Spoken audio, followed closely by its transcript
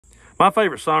My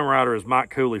favorite songwriter is Mike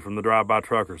Cooley from the Drive-By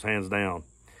Truckers, hands down.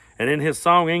 And in his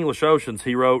song English Oceans,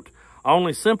 he wrote,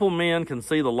 "Only simple men can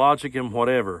see the logic in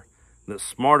whatever that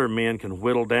smarter men can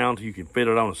whittle down till you can fit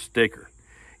it on a sticker.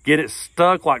 Get it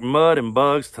stuck like mud and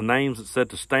bugs to names that set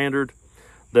the standard.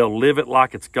 They'll live it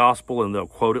like it's gospel and they'll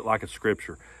quote it like it's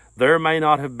scripture. There may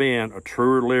not have been a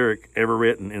truer lyric ever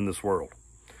written in this world.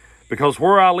 Because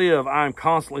where I live, I am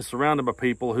constantly surrounded by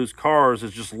people whose cars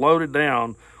is just loaded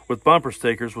down with bumper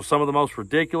stickers with some of the most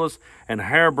ridiculous and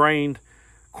harebrained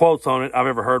quotes on it I've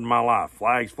ever heard in my life.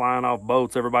 Flags flying off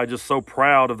boats, everybody just so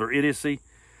proud of their idiocy.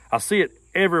 I see it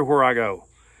everywhere I go.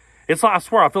 It's like, I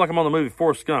swear, I feel like I'm on the movie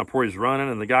Forrest Gump where he's running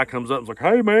and the guy comes up and's like,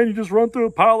 "Hey man, you just run through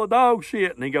a pile of dog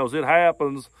shit." And he goes, "It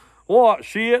happens." "What?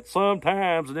 Shit?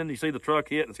 Sometimes." And then you see the truck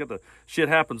hit and it's got the "shit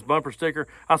happens" bumper sticker.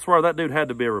 I swear that dude had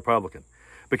to be a Republican.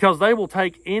 Because they will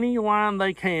take any line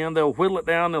they can, they'll whittle it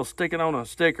down, they'll stick it on a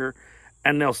sticker,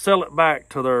 and they'll sell it back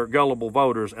to their gullible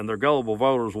voters, and their gullible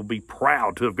voters will be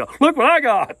proud to have got, "Look what I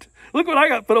got. Look what I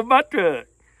got put on my truck."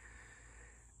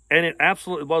 And it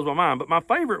absolutely blows my mind. But my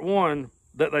favorite one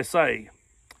that they say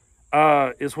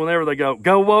is whenever they go,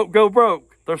 "Go woke, go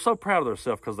broke." They're so proud of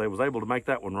themselves because they was able to make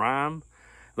that one rhyme.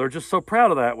 They're just so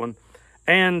proud of that one.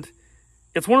 And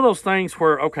it's one of those things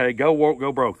where, okay, go woke,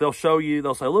 go broke. They'll show you,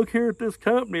 they'll say, "Look here at this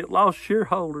company, it lost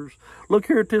shareholders. Look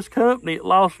here at this company, it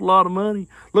lost a lot of money.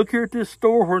 Look here at this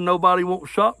store where nobody won't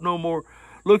shop no more.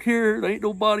 Look here, there ain't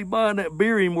nobody buying that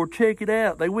beer anymore. Check it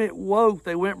out. They went woke,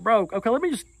 they went broke." Okay, let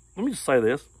me just say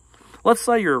this. Let's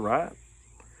say you're right.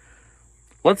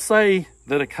 Let's say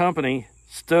that a company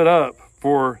stood up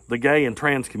for the gay and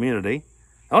trans community.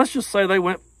 Now let's just say they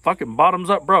went fucking bottoms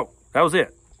up broke. That was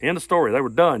it. End of story. They were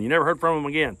done. You never heard from them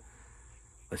again.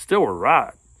 They still were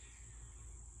right.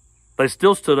 They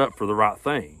still stood up for the right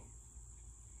thing.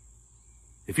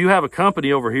 If you have a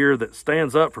company over here that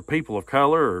stands up for people of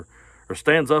color or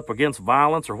stands up against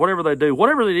violence or whatever they do,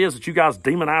 whatever it is that you guys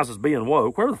demonize as being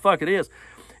woke, whatever the fuck it is,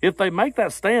 if they make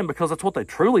that stand because that's what they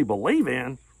truly believe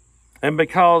in and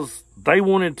because they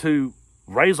wanted to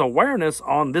raise awareness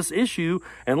on this issue,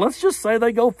 and let's just say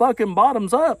they go fucking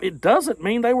bottoms up, it doesn't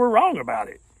mean they were wrong about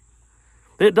it.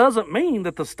 It doesn't mean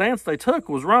that the stance they took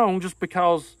was wrong just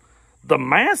because the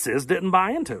masses didn't buy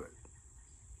into it.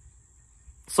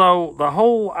 So the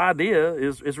whole idea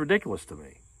is ridiculous to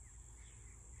me.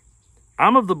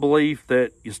 I'm of the belief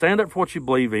that you stand up for what you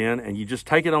believe in and you just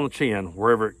take it on the chin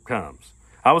wherever it comes.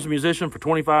 I was a musician for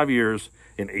 25 years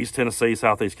in East Tennessee,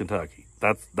 Southeast Kentucky.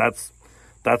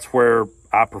 That's where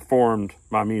I performed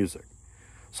my music.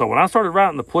 So when I started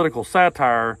writing the political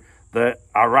satire that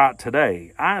I write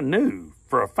today, I knew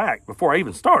for a fact before I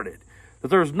even started that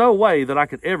there's no way that I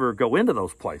could ever go into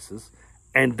those places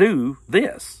and do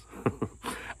this.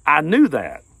 I knew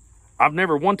that. I've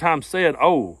never one time said,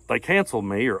 "Oh, they canceled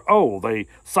me," or "Oh, they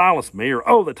silenced me," or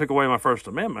 "Oh, they took away my First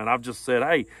Amendment." I've just said,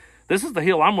 "Hey, this is the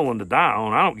hill I'm willing to die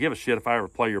on. I don't give a shit if I ever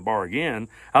play your bar again.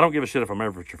 I don't give a shit if I'm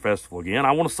ever at your festival again.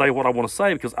 I want to say what I want to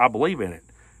say because I believe in it.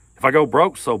 If I go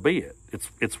broke, so be it.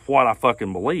 It's what I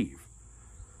fucking believe."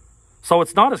 So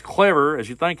it's not as clever as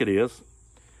you think it is.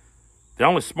 The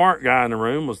only smart guy in the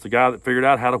room was the guy that figured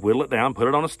out how to whittle it down, put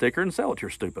it on a sticker, and sell it to your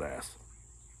stupid ass.